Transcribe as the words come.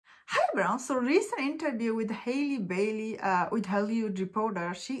everyone. So recent interview with Halle Bailey with Hollywood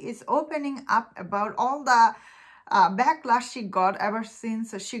Reporter. She is opening up about all the backlash she got ever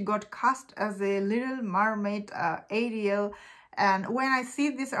since she got cast as a Little Mermaid Ariel. And when I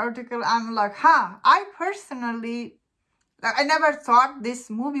see this article, I'm like, I personally, I never thought this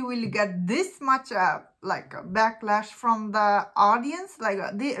movie will get this much backlash from the audience.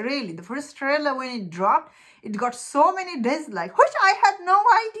 Really, the first trailer when it dropped, it got so many dislikes, which I had no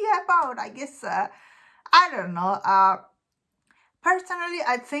idea about. I guess, I don't know. Personally,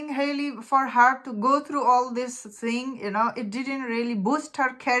 I think Halle, for her to go through all this thing, it didn't really boost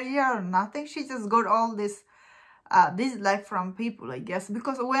her career or nothing. She just got all this dislike from people, I guess,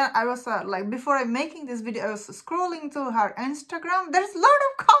 because when I was before I making this video, I was scrolling through her Instagram. There's a lot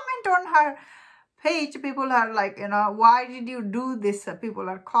of comment on her page. People are like, why did you do this? People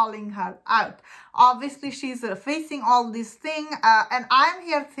are calling her out. Obviously, she's facing all this thing, and I'm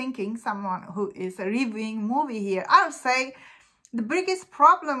here thinking, someone who is reviewing movie here, I'll say the biggest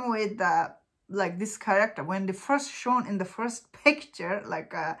problem with this character when they first shown in the first picture,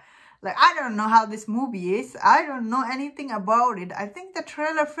 I don't know how this movie is. I don't know anything about it. I think the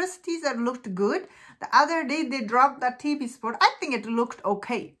trailer first teaser looked good. The other day they dropped that TV spot. I think it looked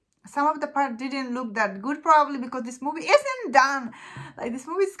okay. Some of the part didn't look that good, probably because this movie isn't done. This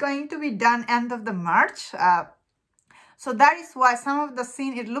movie is going to be done end of the March. So that is why some of the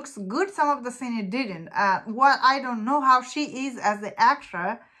scene it looks good, some of the scene it didn't. I don't know how she is as the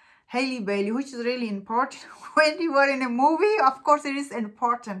actor, Halle Bailey, which is really important. When you are in a movie, of course it is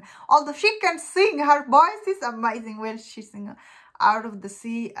important. Although she can sing, her voice is amazing when she sings Out of the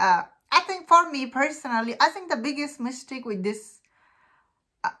Sea. I think for me personally, I think the biggest mistake with this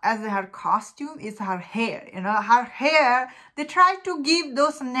as her costume is her hair. Her hair, they try to give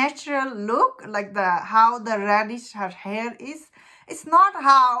those natural look, like how the reddish her hair is. It's not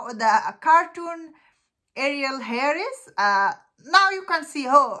how the cartoon Ariel hair is. Now you can see,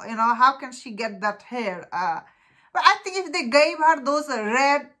 how can she get that hair? But I think if they gave her those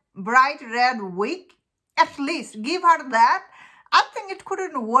bright red wig, at least give her that, I think it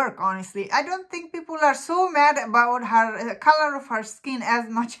couldn't work, honestly. I don't think people are so mad about her color of her skin as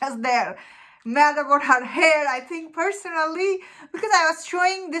much as they're mad about her hair. I think personally, because I was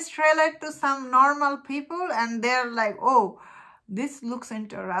showing this trailer to some normal people and they're like, oh, this looks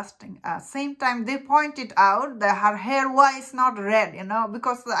interesting. Same time, they pointed out that her hair, why is not red,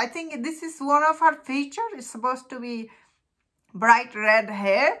 because I think this is one of her features. It's supposed to be bright red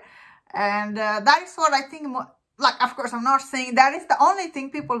hair. And that is what I think, of course, I'm not saying that is the only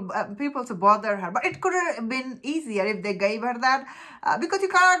thing people to bother her. But it could have been easier if they gave her that. Because you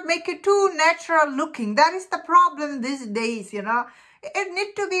cannot make it too natural looking. That is the problem these days, It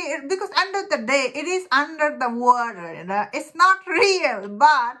need to be, because end of the day, it is under the water, It's not real,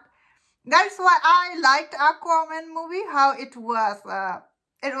 but that's why I liked Aquaman movie, how it was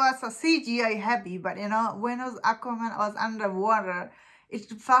a CGI heavy, but, when Aquaman was underwater, it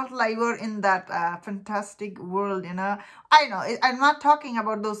felt like we were in that fantastic world, I know, I'm not talking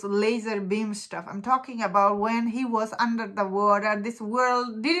about those laser beam stuff. I'm talking about when he was under the water. This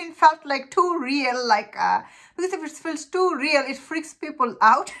world didn't felt like too real, because if it feels too real, it freaks people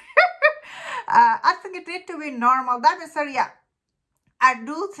out. I think it need to be normal. That is, I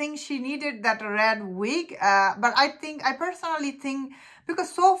do think she needed that red wig, but I personally think,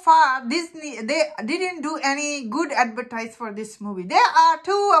 because so far Disney, they didn't do any good advertise for this movie. They are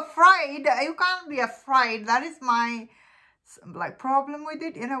too afraid. You can't be afraid. That is my problem with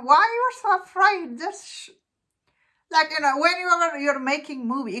it. Why you're so afraid? Just when you're making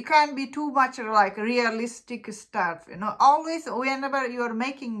movie, it can't be too much realistic stuff. Always whenever you're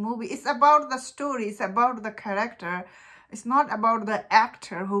making movie, it's about the story, it's about the character. It's not about the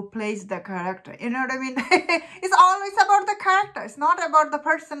actor who plays the character. You know what I mean? It's always about the character. It's not about the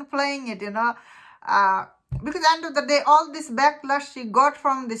person playing it, Because at the end of the day, all this backlash she got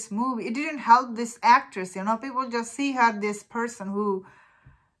from this movie, it didn't help this actress, People just see her, this person who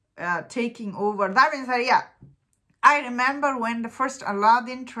taking over. That means, I remember when the first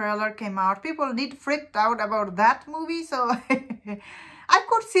Aladdin trailer came out, people did freaked out about that movie. So I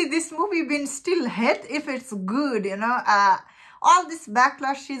could see this movie being still hit if it's good, all this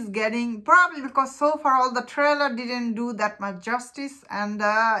backlash she's getting, probably because so far all the trailer didn't do that much justice. And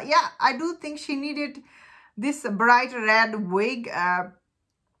I do think she needed this bright red wig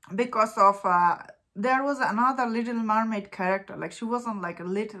because of there was another Little Mermaid character, she wasn't a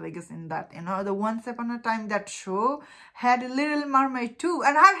little, I guess, in that, the Once Upon a Time, that show had a Little Mermaid too,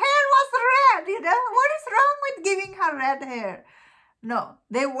 and her hair was red, what is wrong with giving her red hair? No,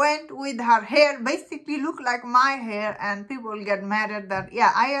 they went with her hair, basically look like my hair, and people get mad at that.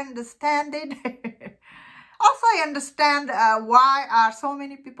 Yeah, I understand it. Also, I understand why are so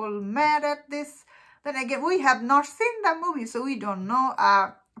many people mad at this. Then again, we have not seen the movie, so we don't know.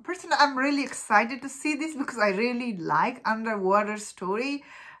 Personally, I'm really excited to see this because I really like underwater story.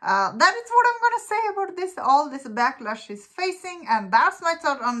 That is what I'm going to say about this, all this backlash she's facing, and that's my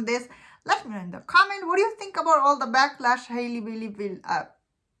thought on this. Let me know in the comment, what do you think about all the backlash Halle Bailey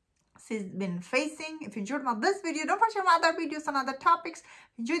she's been facing? If you enjoyed this video, don't forget my other videos on other topics. If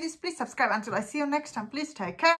you enjoy this, please subscribe. Until I see you next time, please take care.